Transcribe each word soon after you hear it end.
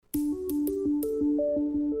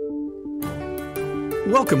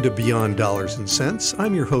Welcome to Beyond Dollars and Cents.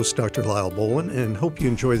 I'm your host, Dr. Lyle Bolin, and hope you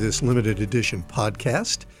enjoy this limited edition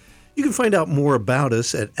podcast. You can find out more about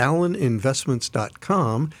us at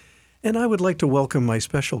alleninvestments.com. And I would like to welcome my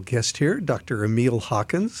special guest here, Dr. Emil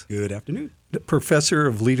Hawkins. Good afternoon. Professor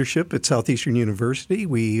of Leadership at Southeastern University.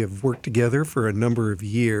 We have worked together for a number of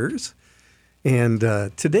years. And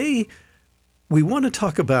today we want to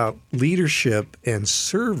talk about leadership and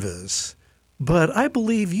service. But I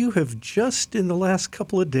believe you have just in the last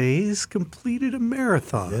couple of days completed a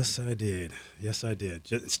marathon. Yes, I did.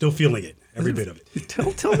 Still feeling it, every bit of it.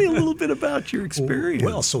 Tell me a little bit about your experience.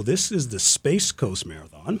 Well, so this is the Space Coast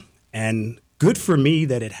Marathon, and good for me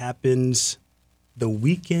that it happens the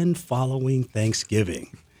weekend following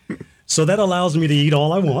Thanksgiving. So that allows me to eat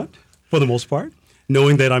all I want, for the most part,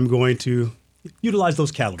 knowing that I'm going to utilize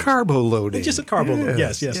those calories. Carbo loading. It's just a carbo load.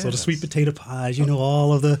 Yes. So the sweet potato pies,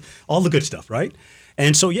 all the good stuff, right?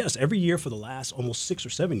 And so, yes, every year for the last almost 6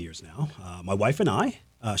 or 7 years now, my wife and I,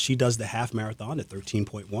 she does the half marathon at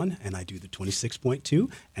 13.1, and I do the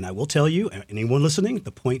 26.2. And I will tell you, anyone listening,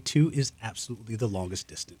 the 0.2 is absolutely the longest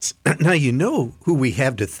distance. Now, you know who we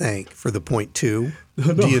have to thank for the 0.2?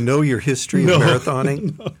 No. Do you know your history of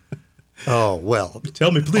marathoning? No. Oh, well.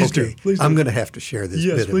 Tell me, please do. Please do. I'm going to have to share this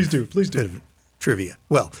bit of trivia.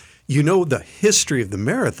 Well, you know the history of the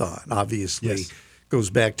marathon, obviously, goes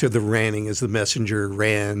back to the ranning as the messenger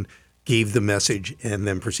ran, gave the message, and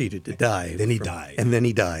then proceeded to die. Then he died. And then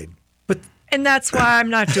he died. And that's why I'm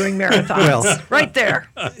not doing marathons. Right there.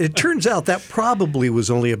 It turns out that probably was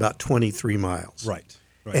only about 23 miles. Right.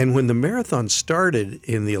 And when the marathon started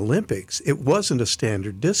in the Olympics, it wasn't a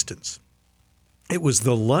standard distance. It was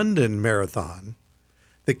the London Marathon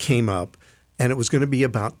that came up, and it was going to be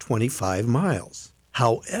about 25 miles.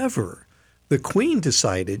 However, the Queen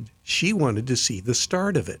decided she wanted to see the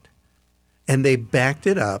start of it, and they backed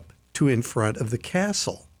it up to in front of the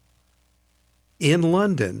castle in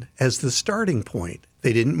London as the starting point.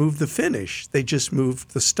 They didn't move the finish. They just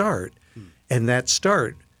moved the start, and that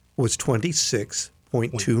start was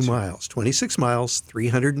 26.2 miles, 26 miles,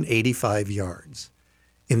 385 yards.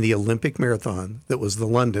 In the Olympic marathon that was the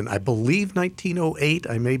London, I believe 1908.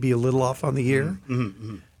 I may be a little off on the year.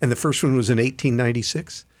 Mm-hmm. And the first one was in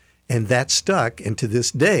 1896. And that stuck. And to this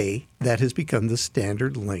day, that has become the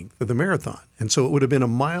standard length of the marathon. And so it would have been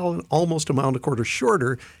almost a mile and a quarter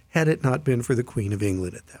shorter had it not been for the Queen of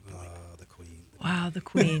England at that point. The Queen. Wow, the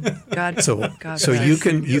Queen. God. So you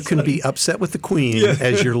can be upset with the Queen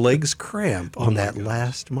as your legs cramp on that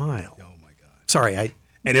last mile. Oh, my God. Sorry,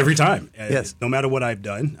 And every time, yes. No matter what I've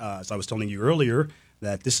done, as I was telling you earlier,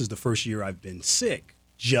 that this is the first year I've been sick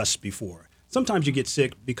just before. Sometimes you get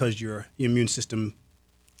sick because your immune system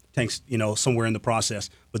tanks, somewhere in the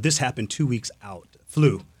process. But this happened 2 weeks out.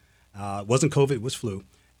 Flu. It wasn't COVID, it was flu.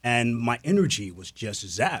 And my energy was just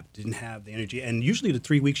zapped. Didn't have the energy. And usually the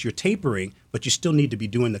 3 weeks you're tapering, but you still need to be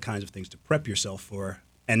doing the kinds of things to prep yourself for,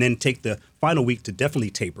 and then take the final week to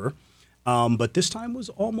definitely taper. But this time was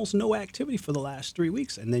almost no activity for the last 3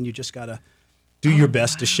 weeks. And then you just got to do your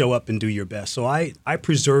best to show up and do your best. So I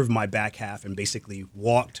preserved my back half and basically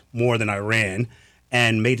walked more than I ran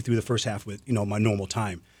and made it through the first half with, my normal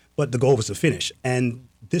time. But the goal was to finish. And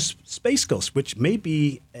this Space Coast, which may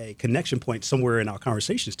be a connection point somewhere in our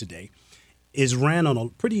conversations today, is ran on a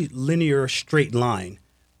pretty linear, straight line.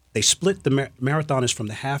 They split the marathoners from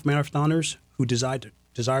the half marathoners who desired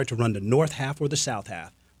to run the north half or the south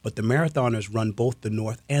half. But the marathoners run both the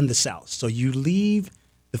north and the south. So you leave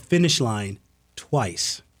the finish line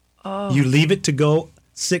twice. Oh. You leave it to go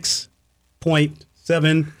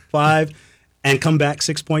 6.75 and come back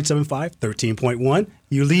 6.75, 13.1.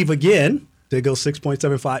 You leave again to go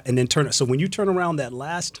 6.75 and then turn it. So when you turn around that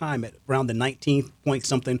last time at around the 19th point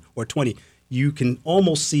something or 20, you can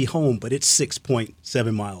almost see home, but it's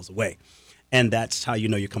 6.7 miles away. And that's how you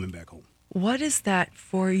know you're coming back home. What is that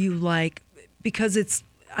for you like? Because it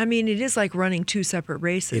is like running two separate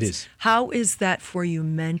races. It is. How is that for you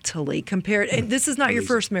mentally compared? And this is not your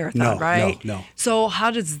first marathon, right? No. So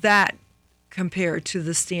how does that compare to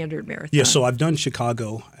the standard marathon? Yeah, so I've done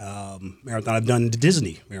Chicago Marathon. I've done the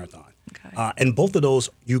Disney Marathon. Okay. And both of those,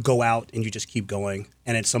 you go out and you just keep going.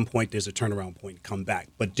 And at some point, there's a turnaround point, come back.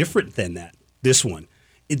 But different than that, this one,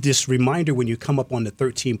 this reminder when you come up on the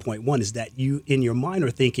 13.1 is that you, in your mind,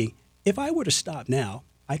 are thinking, if I were to stop now,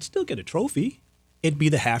 I'd still get a trophy. It'd be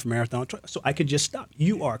the half marathon. So I could just stop.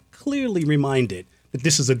 You are clearly reminded that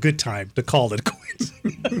this is a good time to call it quits.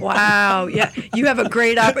 Wow. Yeah. You have a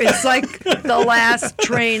great it's like the last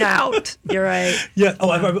train out. You're right. Yeah.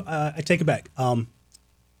 Oh, I take it back.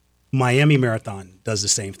 Miami Marathon does the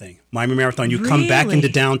same thing. Miami Marathon, you come back into Really?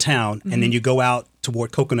 downtown, and then you go out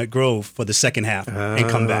toward Coconut Grove for the second half and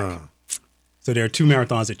come back. So there are 2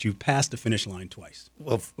 marathons that you pass the finish line twice.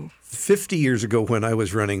 Well, 50 years ago when I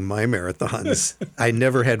was running my marathons, I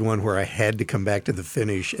never had one where I had to come back to the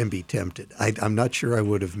finish and be tempted. I'm not sure I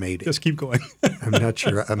would have made it. Just keep going. I'm not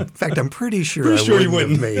sure. In fact, I'm pretty sure Pretty I sure you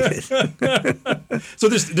wouldn't wouldn't. have made it. So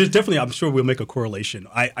there's definitely, I'm sure we'll make a correlation.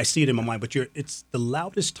 I see it in my mind, but it's the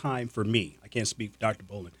loudest time for me. I can't speak for Dr.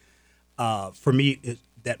 Boland. For me,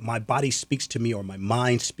 that my body speaks to me or my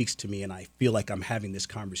mind speaks to me, and I feel like I'm having this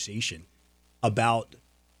conversation about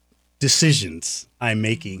decisions I'm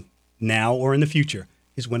making now or in the future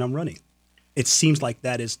is when I'm running. It seems like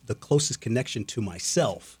that is the closest connection to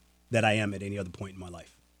myself that I am at any other point in my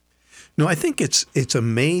life. No, I think it's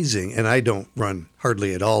amazing, and I don't run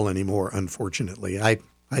hardly at all anymore, unfortunately. I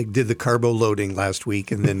did the carbo loading last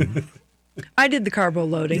week, and then I did the carbo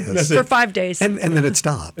loading Yes. for 5 days. and then it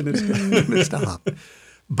stopped. And it stopped.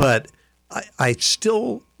 But I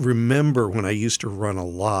still remember when I used to run a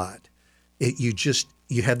lot.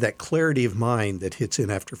 You have that clarity of mind that hits in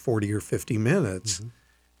after 40 or 50 minutes,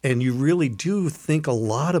 and you really do think a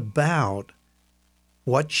lot about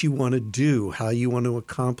what you want to do, how you want to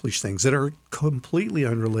accomplish things that are completely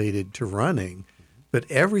unrelated to running, but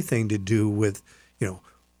everything to do with,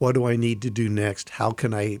 what do I need to do next? How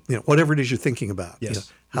can I, whatever it is you're thinking about.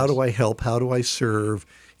 Yes. How do I help? How do I serve?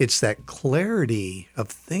 It's that clarity of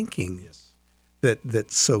thinking that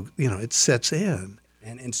so, it sets in.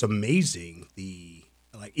 And it's amazing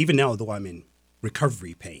even now, though I'm in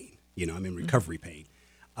recovery pain,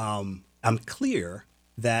 I'm clear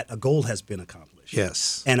that a goal has been accomplished.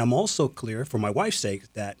 Yes. And I'm also clear for my wife's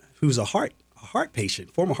sake that who's a heart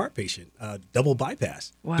patient, former heart patient, double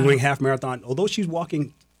bypass, Wow. doing half marathon. Although she's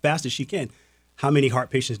walking fast as she can, how many heart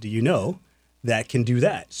patients do you know that can do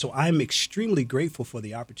that? So I'm extremely grateful for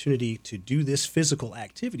the opportunity to do this physical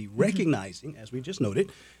activity, recognizing, as we just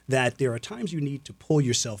noted, that there are times you need to pull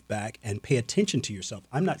yourself back and pay attention to yourself.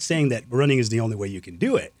 I'm not saying that running is the only way you can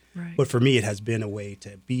do it, Right. but for me, it has been a way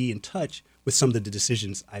to be in touch with some of the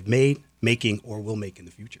decisions I've made, making, or will make in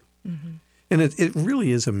the future. And it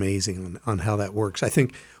really is amazing on how that works. I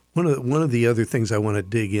think one of the other things I want to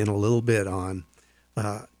dig in a little bit on,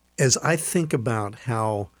 as I think about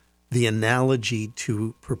how the analogy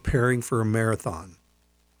to preparing for a marathon,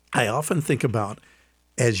 I often think about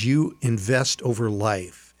as you invest over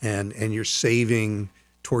life and you're saving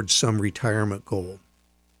towards some retirement goal,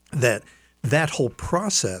 that whole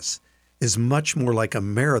process is much more like a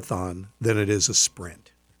marathon than it is a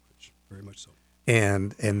sprint. Very much so.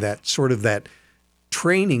 And that sort of that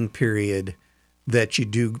training period that you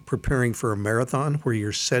do preparing for a marathon where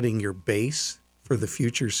you're setting your base for the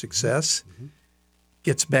future success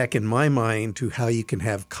gets back in my mind to how you can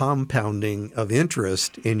have compounding of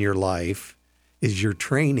interest in your life is your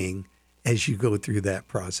training as you go through that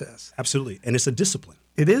process. Absolutely. And it's a discipline.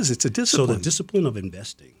 It is. It's a discipline. So the discipline of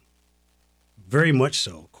investing very much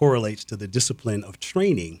so correlates to the discipline of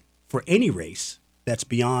training for any race that's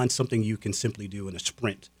beyond something you can simply do in a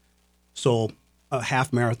sprint. So a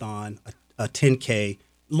half marathon, a 10K,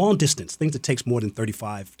 long distance, things that takes more than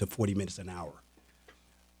 35 to 40 minutes an hour.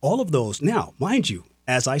 All of those. Now, mind you,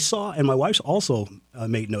 as I saw and my wife also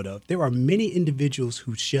made note of, there are many individuals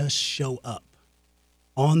who just show up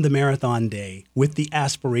on the marathon day with the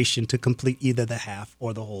aspiration to complete either the half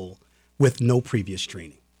or the whole with no previous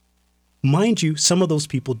training. Mind you, some of those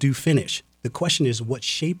people do finish. The question is, what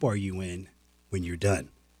shape are you in when you're done?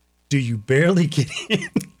 Do you barely get in?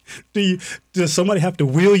 Does somebody have to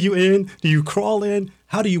wheel you in? Do you crawl in?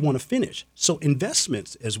 How do you want to finish? So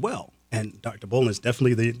investments as well. And Dr. Boland is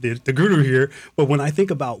definitely the guru here. But when I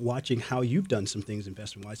think about watching how you've done some things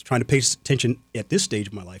investment-wise, trying to pay attention at this stage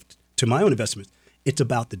of my life to my own investments, it's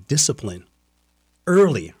about the discipline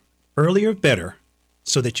earlier better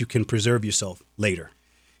so that you can preserve yourself later.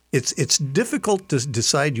 It's difficult to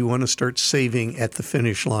decide you want to start saving at the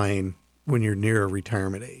finish line when you're near a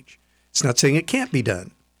retirement age. It's not saying it can't be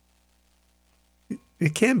done.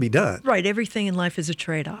 It can be done. Right. Everything in life is a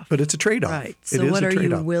trade-off. But it's a trade-off. Right. It So is what a are you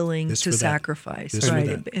trade-off. willing This to for that. sacrifice? This for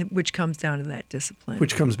Right. that. Which comes down to that discipline.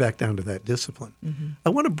 Which comes back down to that discipline. I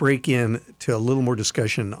want to break in to a little more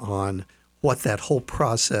discussion on what that whole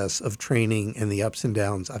process of training and the ups and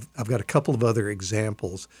downs. I've got a couple of other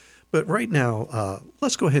examples. But right now,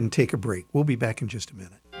 let's go ahead and take a break. We'll be back in just a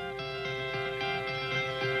minute.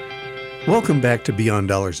 Welcome back to Beyond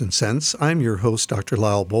Dollars and Cents. I'm your host, Dr.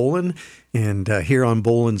 Lyle Boland, and here on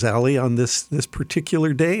Boland's Alley on this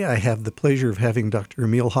particular day, I have the pleasure of having Dr.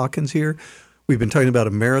 Emil Hawkins here. We've been talking about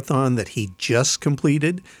a marathon that he just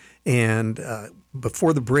completed, and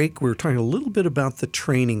before the break, we were talking a little bit about the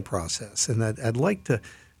training process, and I'd like to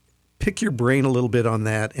pick your brain a little bit on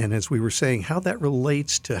that. And as we were saying, how that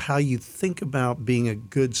relates to how you think about being a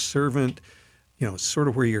good servant, sort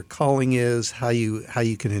of where your calling is, how you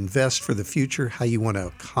can invest for the future, how you want to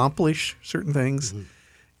accomplish certain things. Mm-hmm.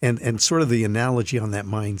 And sort of the analogy on that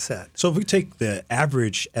mindset. So if we take the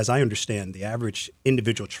average, as I understand, the average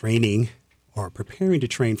individual training or preparing to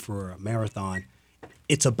train for a marathon,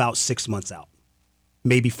 it's about 6 months out,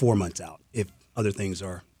 maybe 4 months out if other things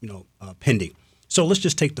are, pending. So let's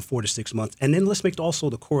just take the 4 to 6 months, and then let's make also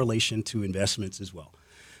the correlation to investments as well.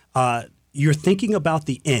 You're thinking about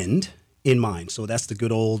the end in mind. So that's the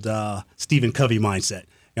good old Stephen Covey mindset.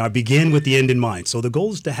 I begin with the end in mind. So the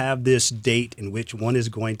goal is to have this date in which one is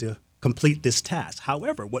going to complete this task.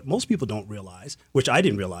 However, what most people don't realize, which I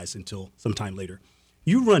didn't realize until some time later,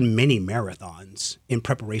 you run many marathons in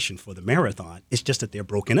preparation for the marathon. It's just that they're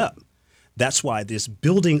broken up. That's why this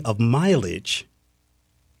building of mileage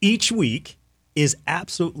each week is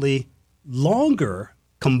absolutely longer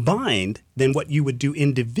combined than what you would do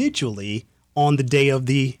individually on the day of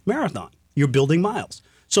the marathon. You're building miles.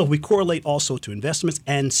 So if we correlate also to investments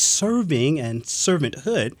and serving and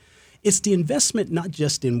servanthood, it's the investment not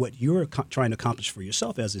just in what you're trying to accomplish for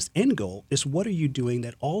yourself as this end goal, it's what are you doing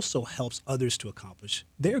that also helps others to accomplish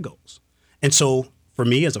their goals. And so for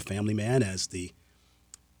me as a family man, as the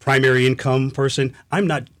primary income person, I'm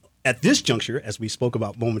not at this juncture, as we spoke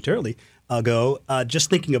about momentarily ago, just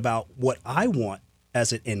thinking about what I want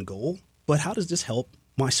as an end goal, but how does this help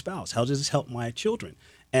my spouse? How does this help my children?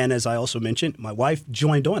 And as I also mentioned, my wife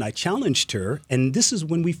joined on. I challenged her, and this is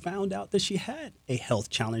when we found out that she had a health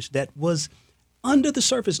challenge that was under the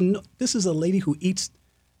surface. No, this is a lady who eats,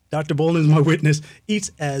 Dr. Boland is my witness,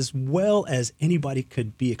 eats as well as anybody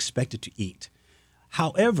could be expected to eat.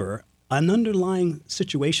 However, an underlying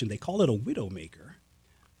situation, they call it a widowmaker,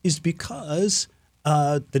 is because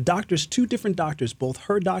the doctors, two different doctors, both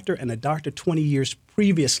her doctor and a doctor 20 years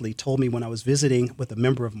previously told me when I was visiting with a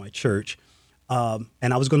member of my church,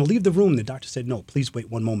 and I was going to leave the room. The doctor said, no, please wait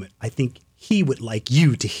one moment. I think he would like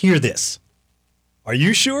you to hear this. Are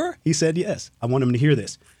you sure? He said, yes, I want him to hear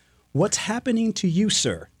this. What's happening to you,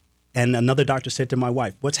 sir? And another doctor said to my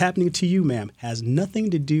wife, what's happening to you, ma'am, has nothing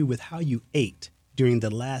to do with how you ate during the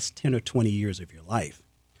last 10 or 20 years of your life.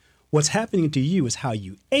 What's happening to you is how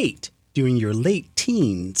you ate during your late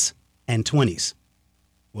teens and 20s.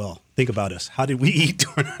 Well, think about us. How did we eat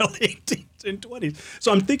during our late teens and 20s?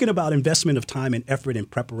 So I'm thinking about investment of time and effort and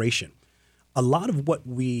preparation. A lot of what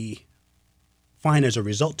we find as a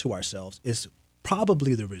result to ourselves is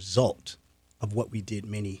probably the result of what we did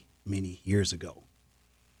many, many years ago.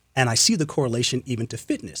 And I see the correlation even to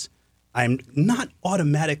fitness. I'm not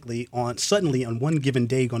automatically suddenly on one given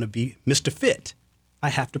day going to be Mr. Fit. I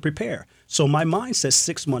have to prepare. So my mind says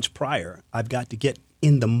 6 months prior, I've got to get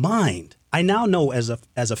in the mind. I now know as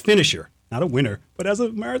a finisher, not a winner, but as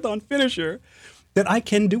a marathon finisher, that I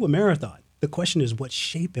can do a marathon. The question is, what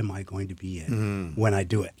shape am I going to be in when I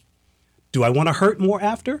do it? Do I want to hurt more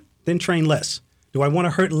after? Then train less. Do I want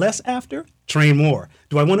to hurt less after? Train more.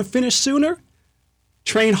 Do I want to finish sooner?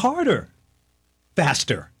 Train harder,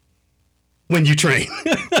 faster when you train.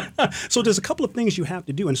 So there's a couple of things you have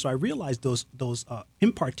to do. And so I realized those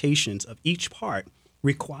impartations of each part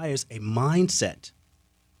requires a mindset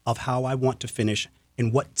of how I want to finish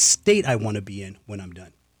and what state I want to be in when I'm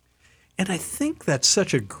done. And I think that's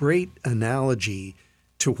such a great analogy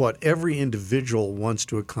to what every individual wants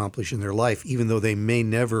to accomplish in their life, even though they may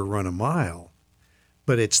never run a mile.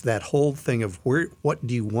 But it's that whole thing of what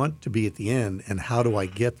do you want to be at the end, and how do I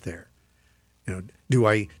get there? Do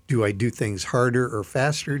I do things harder or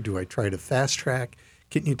faster? Do I try to fast track?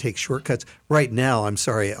 Can you take shortcuts? Right now, I'm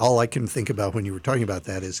sorry, all I can think about when you were talking about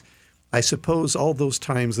that is, I suppose all those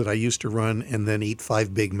times that I used to run and then eat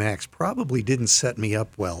 5 Big Macs probably didn't set me up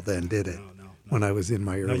well then, did it? No. When I was in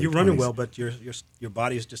my early 20s. You're running well, but your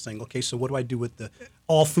body is just saying, okay, so what do I do with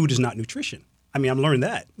all food is not nutrition. I mean, I'm learning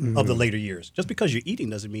that of the later years. Just because you're eating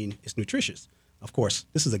doesn't mean it's nutritious. Of course,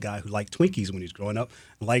 this is a guy who liked Twinkies when he was growing up,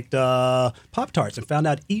 liked Pop-Tarts, and found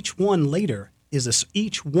out each one later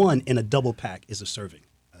each one in a double pack is a serving.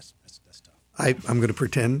 That's tough. I'm going to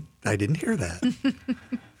pretend I didn't hear that.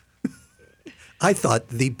 I thought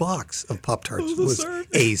the box of Pop-Tarts was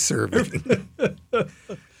a serving.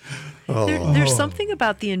 There's something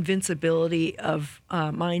about the invincibility of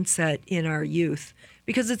mindset in our youth,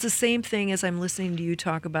 because it's the same thing as I'm listening to you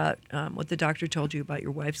talk about what the doctor told you about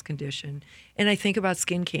your wife's condition, and I think about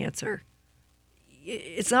skin cancer.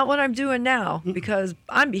 It's not what I'm doing now because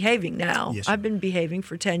I'm behaving now. Yes, I've been behaving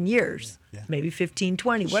for 10 years, maybe 15,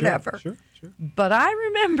 20, whatever. Sure. But I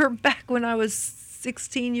remember back when I was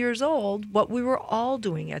 16 years old, what we were all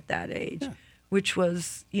doing at that age, which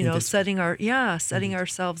was, setting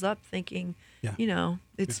ourselves up, thinking,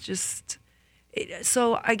 it's just.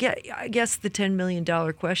 So I guess the $10 million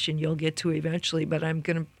question you'll get to eventually, but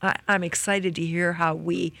I'm excited to hear how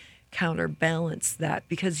we counterbalance that,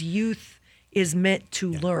 because youth is meant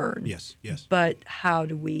to learn. Yes. But how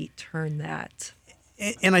do we turn that?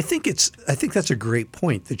 And I think that's a great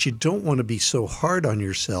point, that you don't want to be so hard on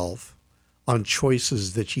yourself on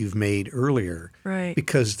choices that you've made earlier, right?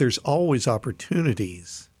 Because there's always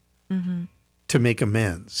opportunities to make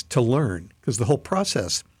amends, to learn, because the whole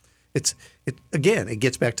process, it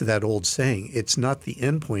gets back to that old saying, it's not the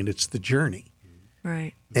end point, it's the journey.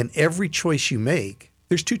 Right. And every choice you make,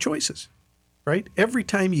 there's two choices, right? Every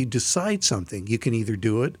time you decide something, you can either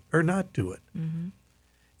do it or not do it. Mm-hmm.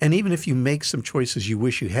 And even if you make some choices you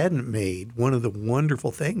wish you hadn't made, one of the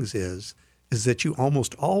wonderful things is that you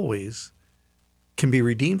almost always can be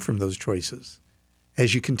redeemed from those choices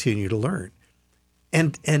as you continue to learn.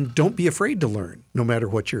 And don't be afraid to learn, no matter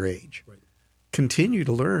what your age. Right. Continue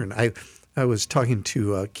to learn. I was talking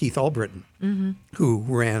to Keith Albritton, who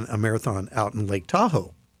ran a marathon out in Lake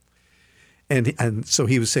Tahoe. And so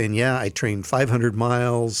he was saying, I trained 500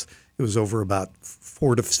 miles. It was over about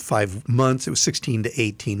 4 to 5 months. It was 16 to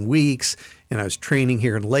 18 weeks. And I was training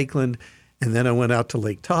here in Lakeland. And then I went out to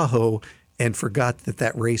Lake Tahoe and forgot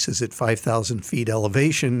that race is at 5,000 feet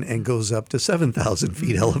elevation and goes up to 7,000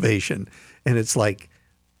 feet elevation. And it's like,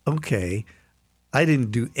 okay, I didn't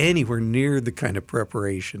do anywhere near the kind of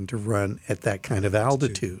preparation to run at that kind of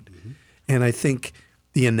altitude. Mm-hmm. And I think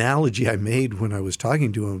the analogy I made when I was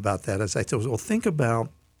talking to him about that is I said, well, think about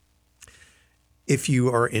if you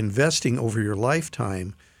are investing over your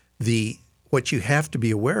lifetime, what you have to be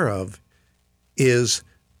aware of is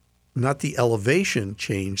not the elevation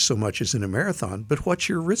change so much as in a marathon, but what's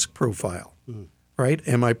your risk profile, right?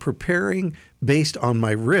 Am I preparing based on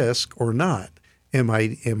my risk or not? Am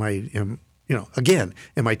I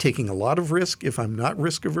taking a lot of risk if I'm not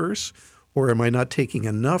risk averse, or am I not taking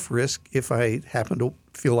enough risk if I happen to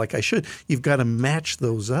feel like I should? You've got to match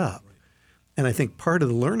those up. And I think part of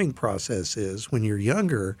the learning process is when you're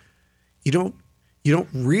younger, you don't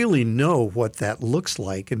really know what that looks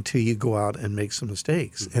like until you go out and make some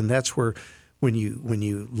mistakes. And that's where when you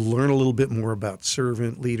learn a little bit more about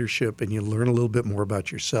servant leadership and you learn a little bit more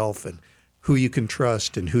about yourself and who you can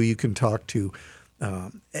trust and who you can talk to,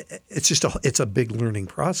 it's a big learning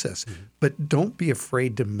process. But don't be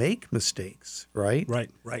afraid to make mistakes, right?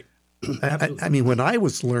 Right. I mean, when I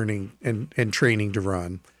was learning and training to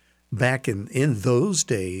run, back in those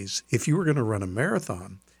days, if you were going to run a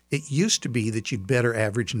marathon, it used to be that you'd better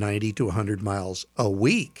average 90 to 100 miles a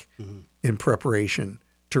week in preparation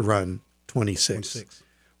to run 26.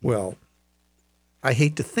 Well, I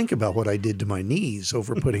hate to think about what I did to my knees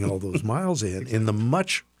over putting all those miles in the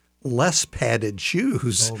much less padded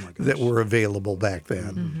shoes that were available back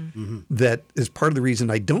then. That is part of the reason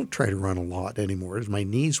I don't try to run a lot anymore, is my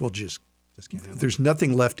knees will just there's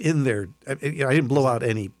nothing left in there. I didn't blow out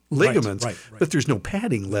any ligaments, right. but there's no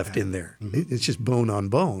padding left in there. It's just bone on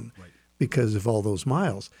bone because of all those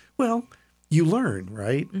miles. Well, you learn,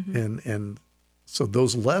 right? And so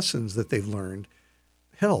those lessons that they've learned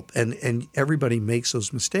help. And everybody makes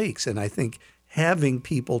those mistakes. And I think having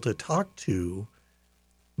people to talk to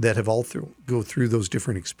that have go through those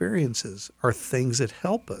different experiences are things that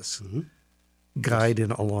help us guide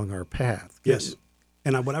along our path. Yes.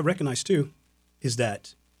 And what I recognize, too, is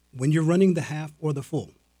that when you're running the half or the full,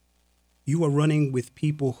 you are running with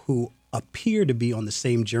people who appear to be on the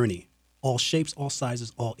same journey, all shapes, all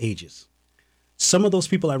sizes, all ages. Some of those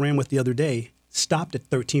people I ran with the other day stopped at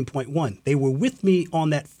 13.1. They were with me on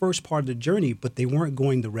that first part of the journey, but they weren't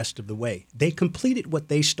going the rest of the way. They completed what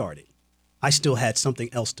they started. I still had something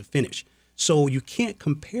else to finish. So you can't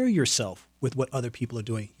compare yourself with what other people are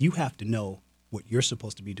doing. You have to know what you're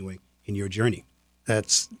supposed to be doing in your journey.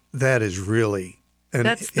 That is really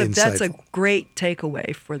insightful. That's a great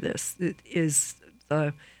takeaway for this. It is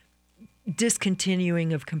the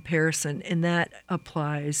discontinuing of comparison, and that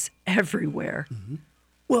applies everywhere.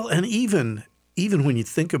 Well, and even when you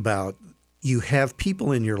think about, you have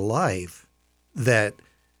people in your life that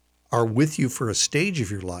are with you for a stage of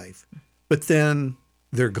your life, but then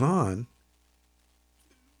they're gone.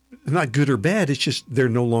 Not good or bad. It's just they're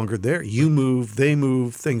no longer there. You move, they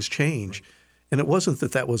move, things change. And it wasn't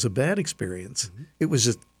that was a bad experience. It was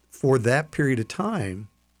just for that period of time.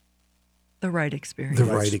 The right experience.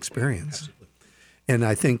 Absolutely. And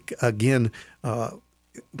I think, again,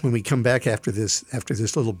 when we come back after this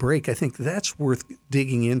little break, I think that's worth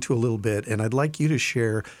digging into a little bit. And I'd like you to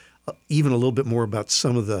share even a little bit more about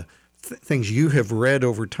some of the things you have read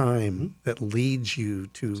over time that leads you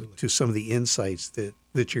to some of the insights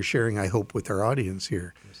that you're sharing, I hope, with our audience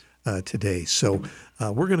here today. So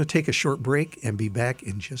we're going to take a short break and be back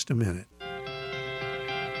in just a minute.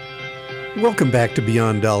 Welcome back to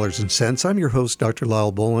Beyond Dollars and Cents. I'm your host, Dr.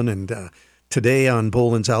 Lyle Bolin, and today on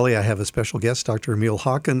Bolin's Alley, I have a special guest, Dr. Emil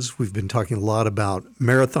Hawkins. We've been talking a lot about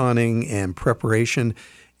marathoning and preparation,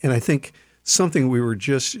 and I think something we were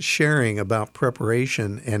just sharing about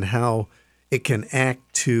preparation and how it can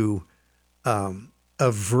act to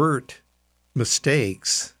avert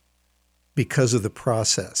mistakes because of the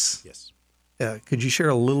process. Yes. Could you share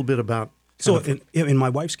a little bit about? So in my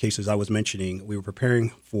wife's case, as I was mentioning, we were preparing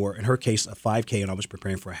for, in her case, a 5K, and I was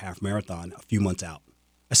preparing for a half marathon a few months out.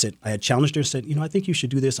 I had challenged her, said, I think you should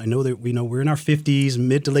do this. I know that we're in our 50s,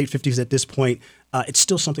 mid to late 50s at this point. It's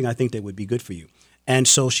still something I think that would be good for you. And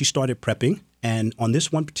so she started prepping. And on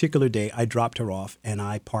this one particular day, I dropped her off and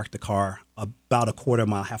I parked the car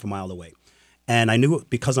about half a mile away. And I knew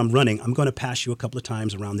because I'm running, I'm going to pass you a couple of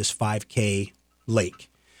times around this 5K lake.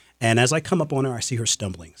 And as I come up on her, I see her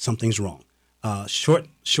stumbling. Something's wrong. Short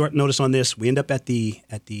notice on this. We end up at the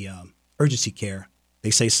urgency care.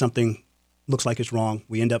 They say something looks like it's wrong.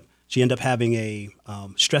 She ended up having a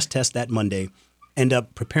stress test that Monday. End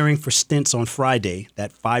up preparing for stents on Friday.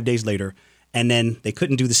 That 5 days later. And then they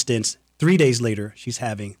couldn't do the stents. 3 days later, she's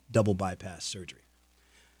having double bypass surgery.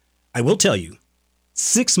 I will tell you,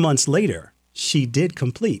 6 months later, she did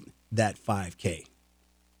complete that 5K.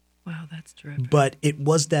 Wow, that's terrific. But it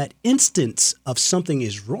was that instance of something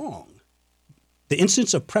is wrong. The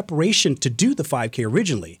instance of preparation to do the 5K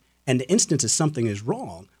originally, and the instance of something is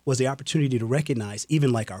wrong, was the opportunity to recognize,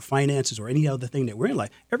 even like our finances or any other thing that we're in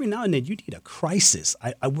life, every now and then you need a crisis.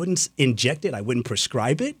 I wouldn't inject it. I wouldn't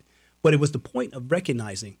prescribe it. But it was the point of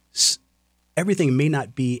recognizing everything may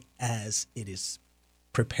not be as it is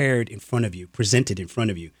prepared in front of you, presented in front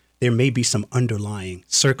of you. There may be some underlying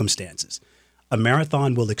circumstances. A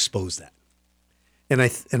marathon will expose that. And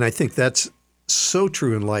I think that's so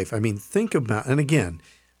true in life. I mean, think about, and again,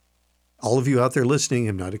 all of you out there listening,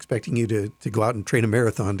 I'm not expecting you to go out and train a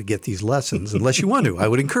marathon to get these lessons unless you want to. I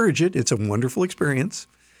would encourage it. It's a wonderful experience.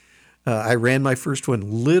 I ran my first one,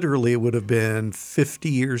 literally, it would have been 50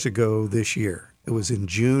 years ago this year. It was in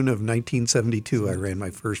June of 1972 I ran my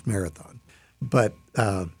first marathon. But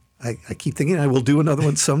I keep thinking I will do another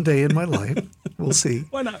one someday in my life. We'll see.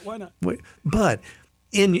 Why not? But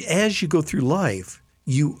as you go through life,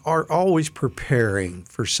 you are always preparing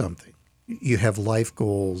for something. You have life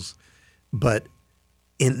goals. But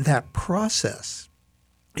in that process,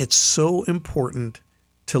 it's so important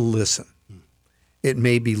to listen. It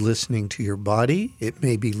may be listening to your body. It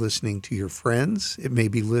may be listening to your friends. It may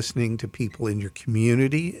be listening to people in your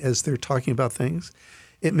community as they're talking about things.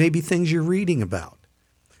 It may be things you're reading about.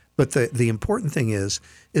 But the important thing is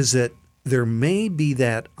that there may be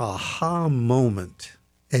that aha moment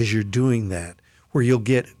as you're doing that where you'll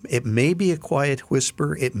get, it may be a quiet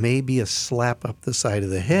whisper, it may be a slap up the side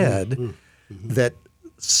of the head that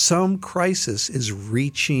some crisis is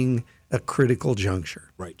reaching a critical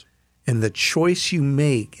juncture. Right. And the choice you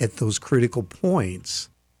make at those critical points,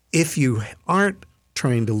 if you aren't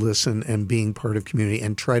trying to listen and being part of community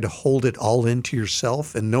and try to hold it all into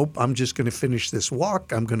yourself and nope, I'm just going to finish this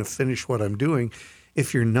walk, I'm going to finish what I'm doing.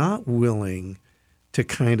 If you're not willing to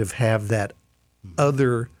kind of have that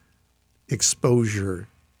other exposure,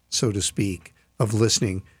 so to speak, of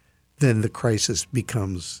listening, then the crisis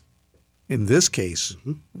becomes, in this case,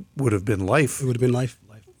 would have been life. It would have been life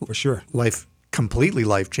for sure. Completely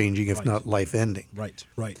life-changing, if not life-ending.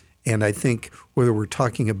 Right. And I think whether we're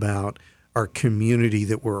talking about our community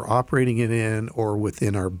that we're operating it in or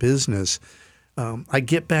within our business, I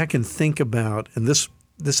get back and think about, and this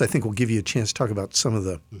I think will give you a chance to talk about some of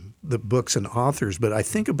the books and authors, but I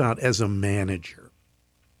think about as a manager,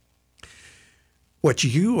 what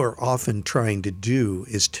you are often trying to do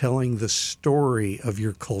is telling the story of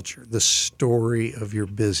your culture, the story of your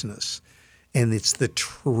business. And it's the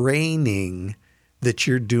training that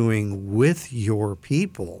you're doing with your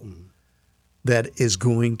people that is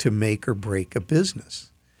going to make or break a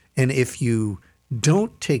business. And if you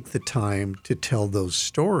don't take the time to tell those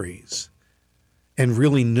stories and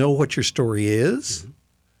really know what your story is,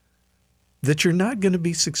 that you're not going to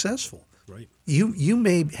be successful. Right. You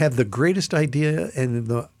may have the greatest idea in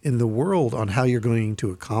the world on how you're going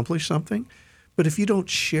to accomplish something, but if you don't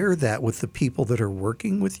share that with the people that are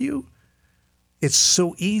working with you, it's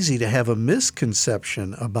so easy to have a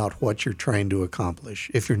misconception about what you're trying to accomplish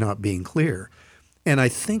if you're not being clear. And I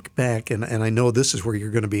think back, and I know this is where you're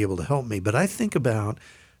going to be able to help me, but I think about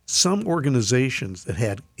some organizations that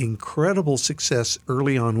had incredible success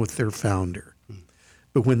early on with their founder.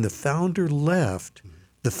 But when the founder left,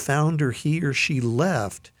 the founder, he or she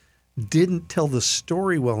left, didn't tell the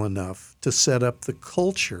story well enough to set up the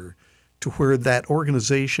culture to where that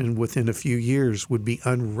organization within a few years would be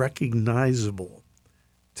unrecognizable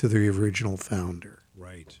to the original founder.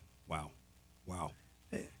 Right. Wow. Wow.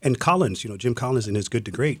 And Collins, Jim Collins in his Good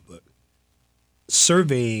to Great book,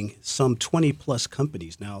 surveying some 20 plus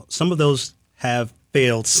companies. Now, some of those have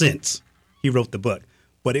failed since he wrote the book,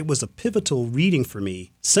 but it was a pivotal reading for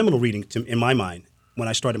me, seminal reading in my mind when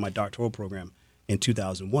I started my doctoral program in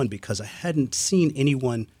 2001, because I hadn't seen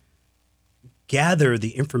anyone gather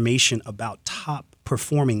the information about top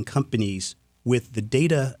performing companies with the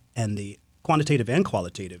data and the quantitative and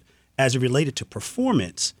qualitative as it related to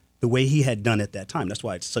performance the way he had done at that time. That's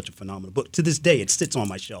why it's such a phenomenal book. To this day, it sits on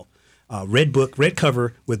my shelf. Red book, red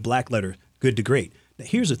cover with black letter, Good to Great. Now,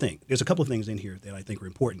 here's the thing. There's a couple of things in here that I think are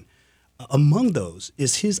important. Among those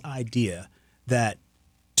is his idea that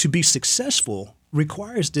to be successful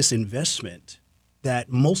requires this investment that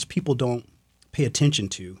most people don't pay attention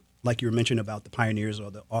to, like you were mentioning about the pioneers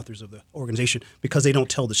or the authors of the organization, because they don't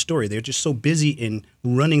tell the story. They're just so busy in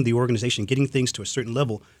running the organization, getting things to a certain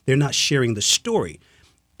level, they're not sharing the story.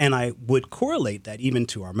 And I would correlate that even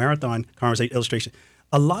to our marathon conversation illustration.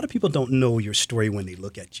 A lot of people don't know your story when they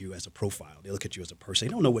look at you as a profile. They look at you as a person.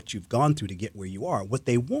 They don't know what you've gone through to get where you are. What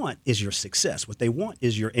they want is your success. What they want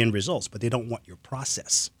is your end results, but they don't want your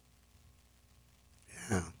process.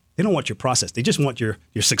 Yeah. They don't want your process. They just want your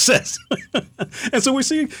success. And so we're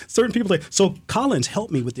seeing certain people. So Collins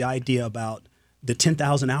helped me with the idea about the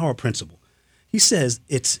 10,000 hour principle. He says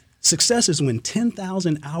success is when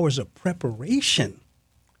 10,000 hours of preparation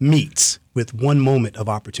meets with one moment of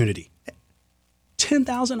opportunity.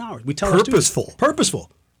 10,000 hours. We tell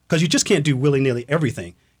purposeful, because you just can't do willy-nilly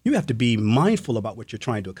everything. You have to be mindful about what you're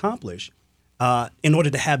trying to accomplish in order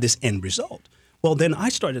to have this end result. Well, then I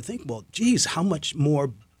started to think, well, geez, how much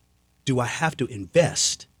more do I have to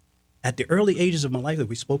invest? At the early ages of my life that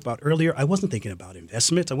we spoke about earlier, I wasn't thinking about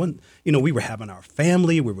investments. I wasn't, we were having our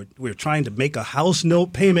family. We were trying to make a house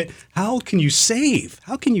note payment. How can you save?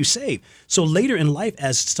 How can you save? So later in life,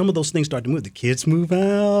 as some of those things start to move, the kids move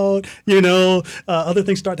out, other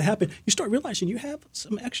things start to happen, you start realizing you have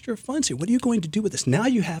some extra funds here. What are you going to do with this? Now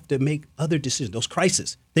you have to make other decisions. Those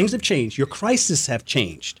crises, things have changed. Your crises have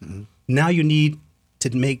changed. Mm-hmm. Now you need to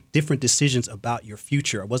make different decisions about your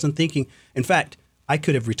future. I wasn't thinking, in fact, I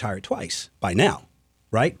could have retired twice by now,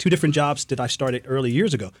 right? 2 different jobs that I started early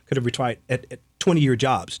years ago. Could have retired at 20-year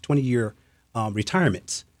jobs, 20-year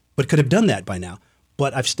retirements, but could have done that by now.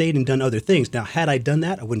 But I've stayed and done other things. Now, had I done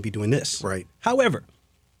that, I wouldn't be doing this. Right. However,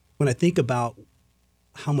 when I think about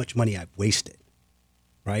how much money I've wasted,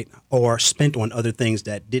 right, or spent on other things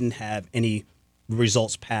that didn't have any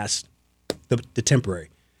results past the temporary,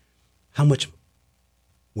 how much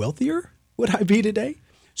wealthier would I be today?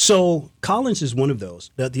 So Collins is one of those.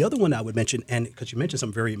 The other one I would mention, and because you mentioned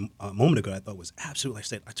something very a moment ago, I thought was absolutely.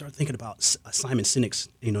 I started thinking about Simon Sinek's,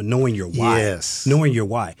 knowing your why. Yes, knowing your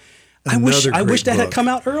why. I wish that had come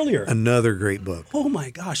out earlier. Another great book. Oh my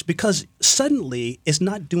gosh! Because suddenly it's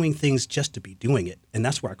not doing things just to be doing it, and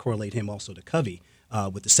that's where I correlate him also to Covey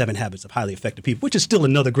with the 7 Habits of Highly Effective People, which is still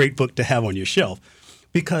another great book to have on your shelf,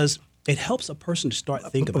 because it helps a person to start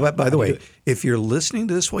thinking about. By the way, if you're listening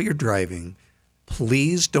to this while you're driving,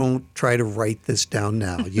 please don't try to write this down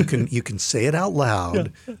now. You can say it out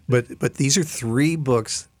loud, but these are 3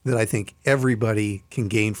 books that I think everybody can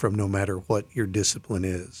gain from, no matter what your discipline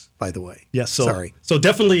is. By the way, yes. So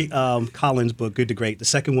definitely Collins' book, Good to Great. The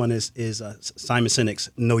second one is Simon Sinek's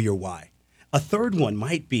Know Your Why. A third one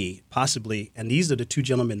might be possibly, and these are the 2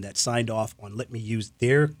 gentlemen that signed off on let me use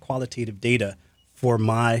their qualitative data for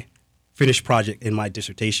my finished project in my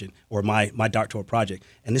dissertation or my doctoral project.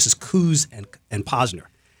 And this is Coos and Posner.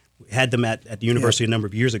 We had them at the university a number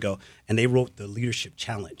of years ago, and they wrote the Leadership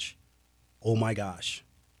Challenge. Oh my gosh.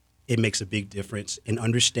 It makes a big difference in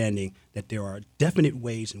understanding that there are definite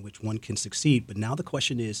ways in which one can succeed. But now the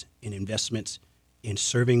question is, in investments, in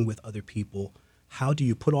serving with other people, how do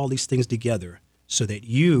you put all these things together so that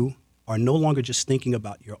you are no longer just thinking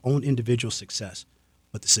about your own individual success,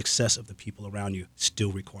 but the success of the people around you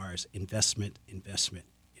still requires investment.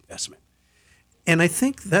 And I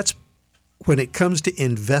think that's when it comes to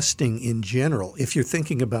investing in general. If you're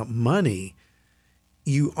thinking about money,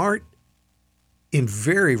 you aren't, in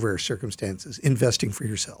very rare circumstances, investing for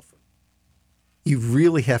yourself. You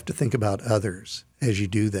really have to think about others as you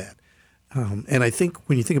do that. And I think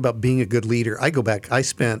when you think about being a good leader, I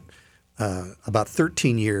spent about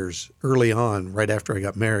 13 years early on, right after I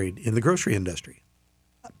got married, in the grocery industry.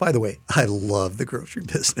 lot. By the way, I love the grocery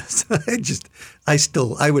business.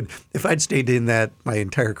 I would, if I'd stayed in that my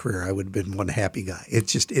entire career, I would have been one happy guy.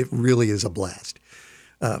 It really is a blast.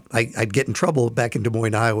 I'd get in trouble back in Des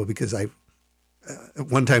Moines, Iowa, because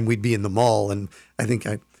one time we'd be in the mall, and I think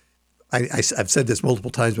I've said this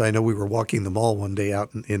multiple times, but I know we were walking the mall one day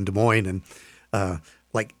out in Des Moines, and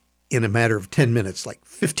like in a matter of 10 minutes, like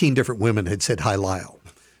 15 different women had said, "Hi, Lyle."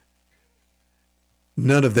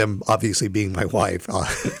 None of them obviously being my wife.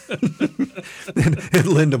 And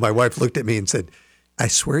Linda, my wife, looked at me and said, "I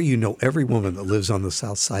swear you know every woman that lives on the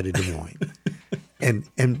south side of Des Moines."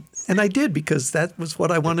 And I did, because that was what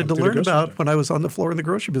I wanted to learn about when I was on the floor in the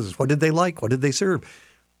grocery business. What did they like? What did they serve?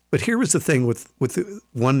 But here was the thing with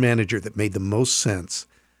one manager that made the most sense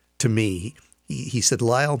to me. He said,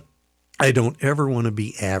 "Lyle, I don't ever want to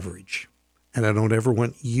be average, and I don't ever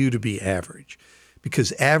want you to be average,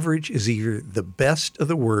 because average is either the best of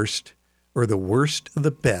the worst or the worst of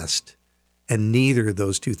the best, and neither of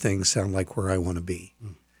those two things sound like where I want to be."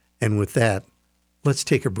 And with that, let's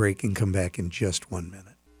take a break and come back in just 1 minute.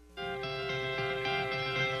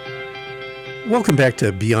 Welcome back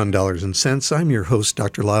to Beyond Dollars and Cents. I'm your host,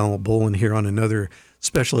 Dr. Lyle Bolin, here on another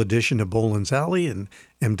special edition of Bolin's Alley, and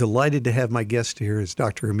am delighted to have my guest here is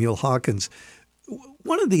Dr. Emil Hawkins.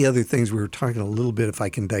 One of the other things we were talking a little bit, if I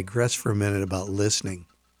can digress for a minute, about listening.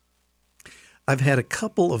 I've had a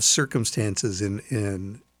couple of circumstances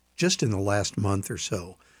in just in the last month or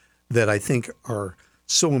so that I think are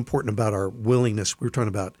so important about our willingness. We were talking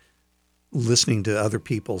about listening to other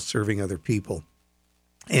people, serving other people.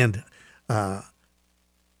 And I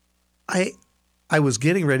was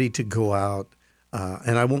getting ready to go out,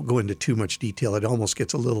 and I won't go into too much detail. It almost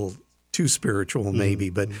gets a little too spiritual, maybe.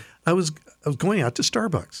 But I was going out to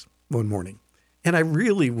Starbucks one morning, and I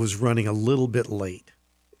really was running a little bit late.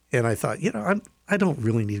 And I thought, I don't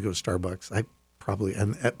really need to go to Starbucks.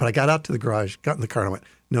 But I got out to the garage, got in the car, and I went,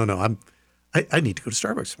 no, I need to go to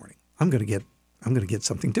Starbucks this morning. I'm going to get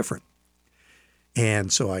something different.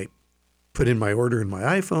 And so I put in my order in my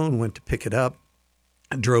iPhone, went to pick it up.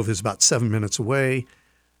 I drove is about 7 minutes away.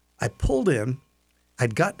 I pulled in.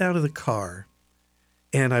 I'd gotten out of the car,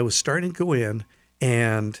 and I was starting to go in,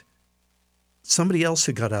 and somebody else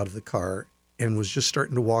had got out of the car and was just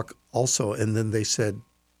starting to walk also. And then they said,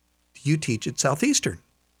 "Do you teach at Southeastern?"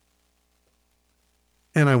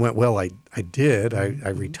 And I went, "Well, I did. I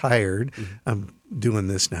retired. I'm doing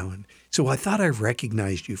this now." And so I thought I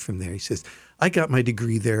recognized you from there. He says, "I got my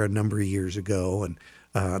degree there a number of years ago. And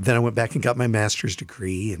then I went back and got my master's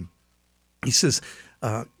degree." And he says,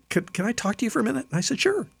 can I talk to you for a minute? And I said,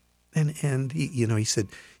 "Sure." And he said,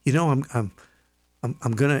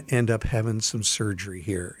 I'm going to end up having some surgery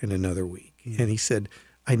here in another week. And he said,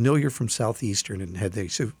 "I know you're from Southeastern and had there." He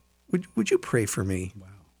said, would you pray for me?"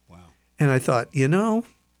 Wow. And I thought,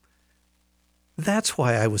 that's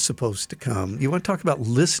why I was supposed to come. You want to talk about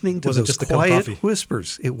listening to those quiet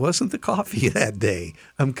whispers. It wasn't the coffee that day.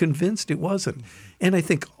 I'm convinced it wasn't. And I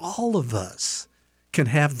think all of us can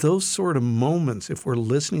have those sort of moments if we're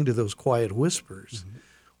listening to those quiet whispers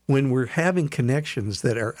when we're having connections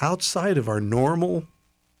that are outside of our normal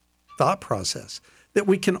thought process that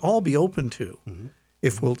we can all be open to.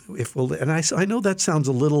 If we'll, and I know that sounds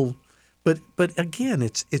a little, but again,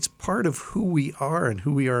 it's part of who we are and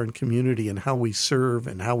who we are in community and how we serve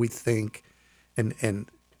and how we think and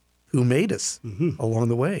who made us along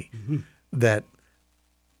the way, that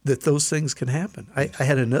those things can happen. I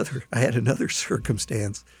had another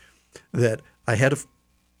circumstance that I had a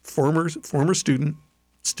former student,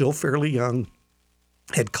 still fairly young,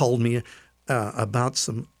 had called me about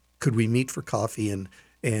could we meet for coffee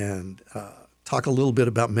and talk a little bit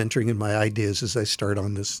about mentoring and my ideas as I start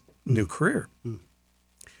on this new career.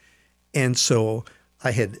 And so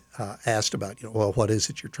I had asked about, what is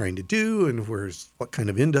it you're trying to do, and what kind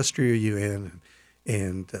of industry are you in?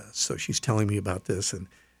 And so she's telling me about this, and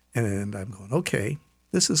I'm going, okay,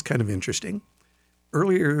 this is kind of interesting.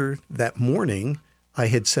 Earlier that morning, I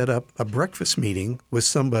had set up a breakfast meeting with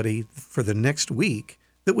somebody for the next week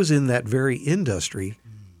that was in that very industry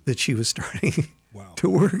that she was starting to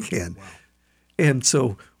work in. Wow. And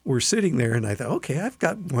so we're sitting there, and I thought, okay, I've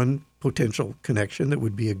got one potential connection that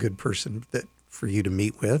would be a good person for you to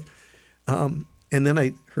meet with. And then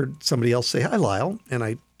I heard somebody else say, "Hi, Lyle." And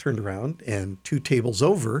I turned around, and 2 tables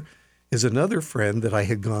over is another friend that I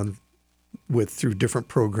had gone with through different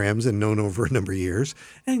programs and known over a number of years.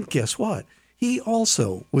 And guess what? He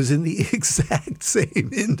also was in the exact same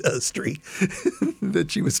industry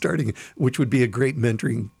that she was starting, which would be a great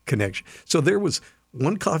mentoring connection. So there was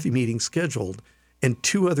one coffee meeting scheduled and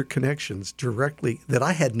 2 other connections directly that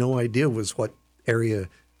I had no idea was what area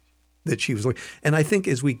that she was looking. And I think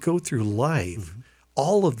as we go through life,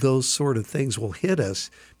 all of those sort of things will hit us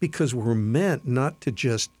because we're meant not to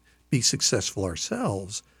just be successful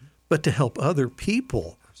ourselves, but to help other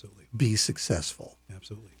people Absolutely. be successful.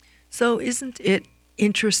 Absolutely. So isn't it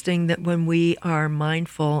interesting that when we are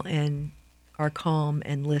mindful and are calm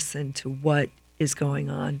and listen to what is going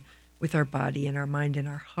on with our body and our mind and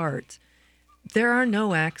our heart, there are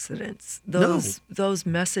no accidents. Those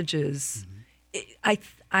messages,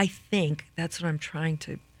 I think that's what I'm trying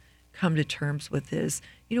to come to terms with is,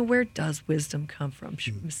 where does wisdom come from?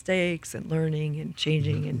 Mistakes and learning and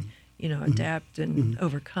changing and, adapt and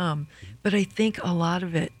overcome. But I think a lot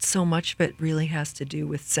of it, so much of it really has to do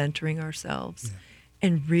with centering ourselves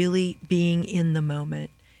and really being in the moment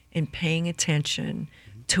and paying attention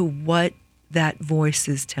to what that voice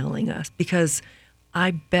is telling us. Because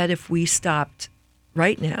I bet if we stopped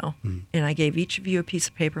right now and I gave each of you a piece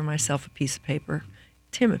of paper, myself a piece of paper,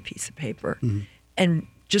 Tim a piece of paper, and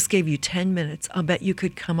just gave you 10 minutes, I'll bet you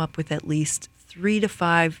could come up with at least 3 to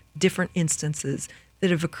 5 different instances that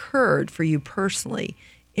have occurred for you personally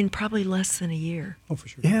in probably less than a year. Oh, for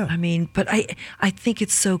sure. Yeah. I mean, but I think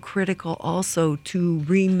it's so critical also to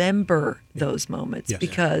remember those moments Yes.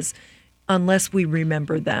 because unless we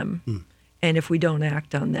remember them and if we don't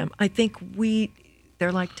act on them, I think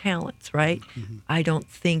they're like talents, right? I don't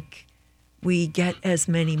think we get as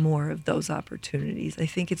many more of those opportunities. I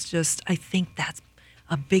think that's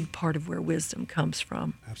a big part of where wisdom comes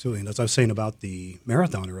from. Absolutely. And as I was saying about the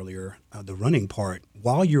marathon earlier, the running part,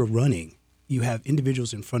 while you're running, you have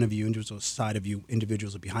individuals in front of you, individuals side of you,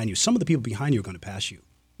 individuals behind you. Some of the people behind you are going to pass you.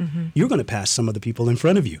 You're going to pass some of the people in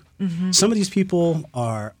front of you. Some of these people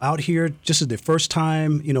are out here just as their first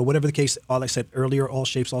time, whatever the case, all I said earlier, all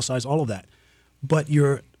shapes, all sizes, all of that. But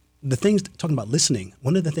the things, talking about listening,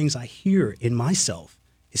 one of the things I hear in myself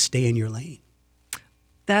is stay in your lane.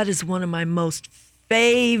 That is one of my most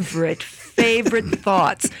favorite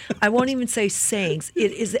thoughts. I won't even say sayings.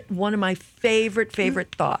 It is one of my favorite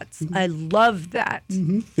thoughts. I love that.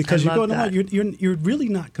 Because I you're love going that. on, you're really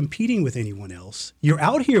not competing with anyone else. You're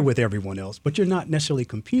out here with everyone else, but you're not necessarily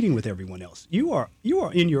competing with everyone else. You are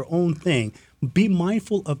in your own thing. Be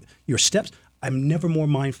mindful of your steps. I'm never more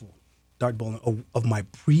mindful, Dr. Boland, of my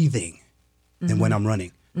breathing than when I'm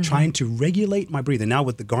running. Trying to regulate my breathing. Now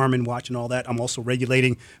with the Garmin watch and all that, I'm also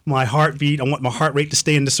regulating my heartbeat. I want my heart rate to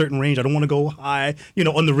stay in a certain range. I don't want to go high,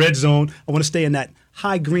 on the red zone. I want to stay in that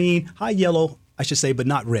high green, high yellow, I should say, but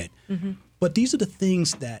not red. But these are the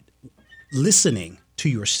things that listening to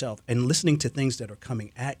yourself and listening to things that are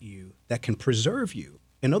coming at you that can preserve you.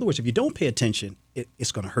 In other words, if you don't pay attention,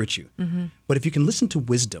 it's going to hurt you. But if you can listen to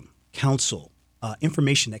wisdom, counsel,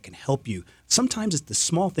 information that can help you. Sometimes it's the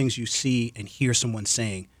small things you see and hear someone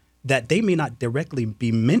saying that they may not directly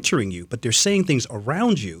be mentoring you, but they're saying things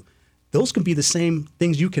around you. Those can be the same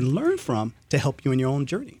things you can learn from to help you in your own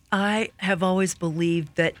journey. I have always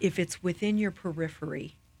believed that if it's within your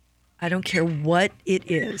periphery, I don't care what it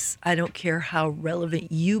is. I don't care how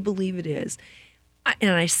relevant you believe it is. And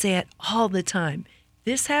I say it all the time.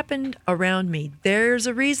 This happened around me. There's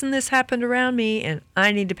a reason this happened around me, and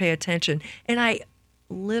I need to pay attention. And I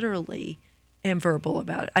literally am verbal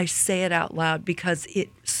about it. I say it out loud because it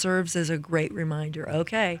serves as a great reminder.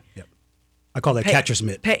 Okay. Yep. I call that catcher's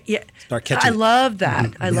mitt. Start catching. I love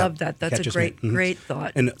that. I love that. That's Catcher's a great, mitt. great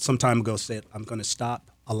thought. And some time ago said, I'm going to stop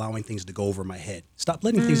allowing things to go over my head. Stop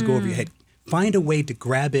letting things go over your head. Find a way to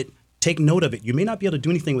grab it. Take note of it. You may not be able to do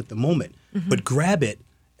anything with the moment, but grab it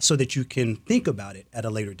so that you can think about it at a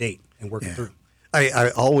later date and work it through. I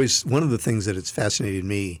always, one of the things that it's fascinated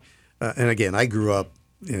me, and again, I grew up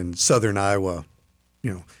in southern Iowa,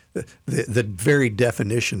 the very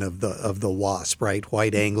definition of the WASP, right?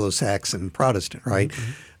 White Anglo-Saxon Protestant, right?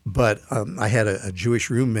 But I had a Jewish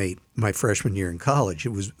roommate my freshman year in college.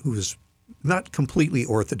 Who was not completely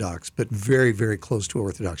Orthodox, but very, very close to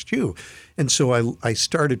Orthodox Jew. And so I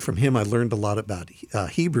started from him. I learned a lot about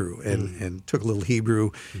Hebrew and took a little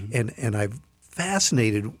Hebrew. And I'm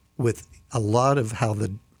fascinated with a lot of how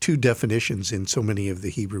the two definitions in so many of the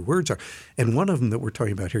Hebrew words are. And one of them that we're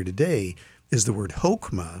talking about here today is the word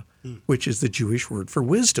chokmah, which is the Jewish word for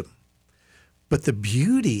wisdom. But the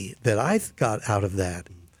beauty that I got out of that,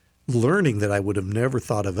 learning that I would have never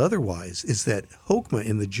thought of otherwise, is that chokmah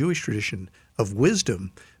in the Jewish tradition of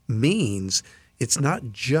wisdom means it's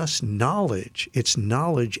not just knowledge, it's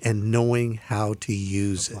knowledge and knowing how to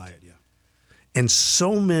use Apply it. it, yeah. And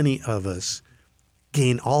so many of us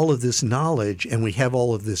gain all of this knowledge and we have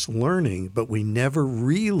all of this learning, but we never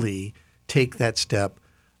really take that step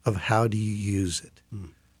of how do you use it.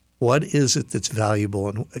 What is it that's valuable?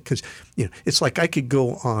 And because it's like I could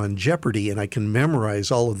go on Jeopardy and I can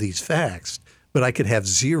memorize all of these facts, but I could have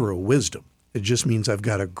zero wisdom. It just means I've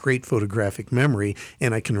got a great photographic memory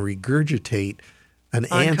and I can regurgitate an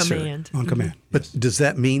On answer. command. On command. But does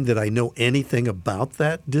that mean that I know anything about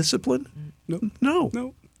that discipline? No.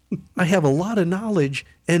 No. I have a lot of knowledge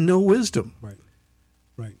and no wisdom. Right.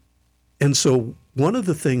 Right. And so one of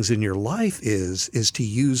the things in your life is to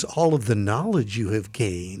use all of the knowledge you have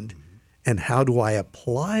gained and how do I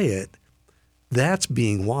apply it? That's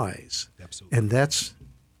being wise. Absolutely. And that's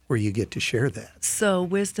where you get to share that. So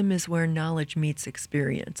wisdom is where knowledge meets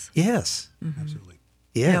experience. Yes. Absolutely.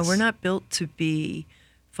 Yes. Yeah, we're not built to be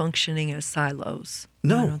functioning as silos.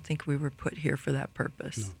 No. I don't think we were put here for that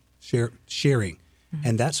purpose. Sharing.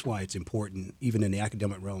 And that's why it's important, even in the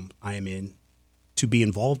academic realm I am in, to be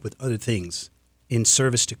involved with other things in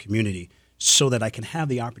service to community so that I can have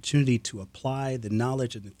the opportunity to apply the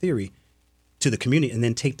knowledge and the theory to the community and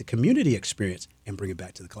then take the community experience and bring it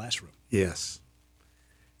back to the classroom. Yes.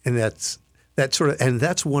 And that's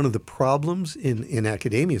one of the problems in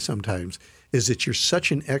academia sometimes is that you're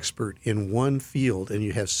such an expert in one field and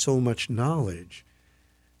you have so much knowledge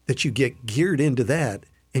that you get geared into that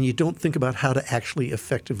and you don't think about how to actually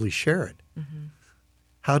effectively share it. Mm-hmm.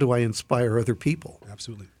 How do I inspire other people?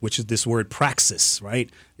 Absolutely. Which is this word praxis, right?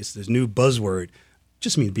 It's this new buzzword. It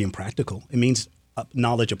just means being practical. It means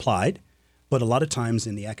knowledge applied. But a lot of times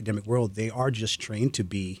in the academic world, they are just trained to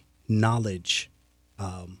be knowledge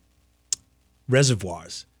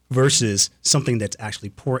reservoirs versus something that's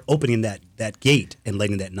actually opening that gate and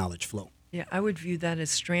letting that knowledge flow. Yeah, I would view that as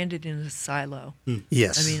stranded in a silo.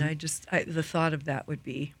 Yes. I mean, the thought of that would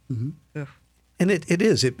be, ugh. And it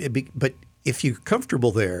is. But if you're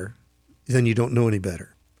comfortable there, then you don't know any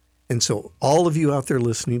better. And so all of you out there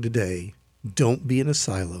listening today, don't be in a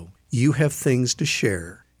silo. You have things to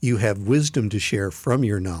share. You have wisdom to share from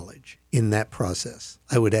your knowledge in that process.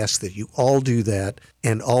 I would ask that you all do that.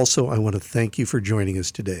 And also, I want to thank you for joining us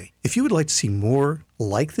today. If you would like to see more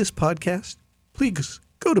like this podcast, please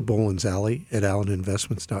go to Boland's Alley at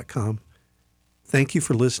alleninvestments.com. Thank you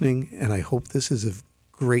for listening, and I hope this is of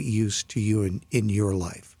great use to you in your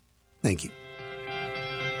life. Thank you.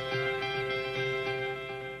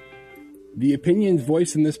 The opinions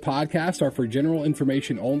voiced in this podcast are for general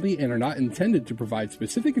information only and are not intended to provide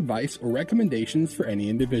specific advice or recommendations for any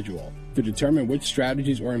individual. To determine which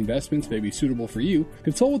strategies or investments may be suitable for you,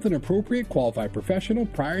 consult with an appropriate qualified professional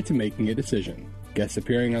prior to making a decision. Guests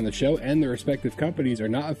appearing on the show and their respective companies are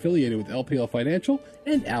not affiliated with LPL Financial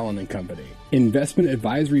and Allen & Company. Investment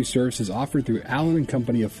advisory services offered through Allen &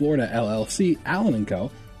 Company of Florida, LLC, Allen & Co.,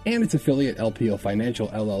 and its affiliate LPL Financial,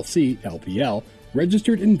 LLC, LPL,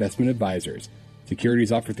 registered investment advisors.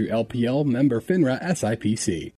 Securities offered through LPL, member FINRA, SIPC.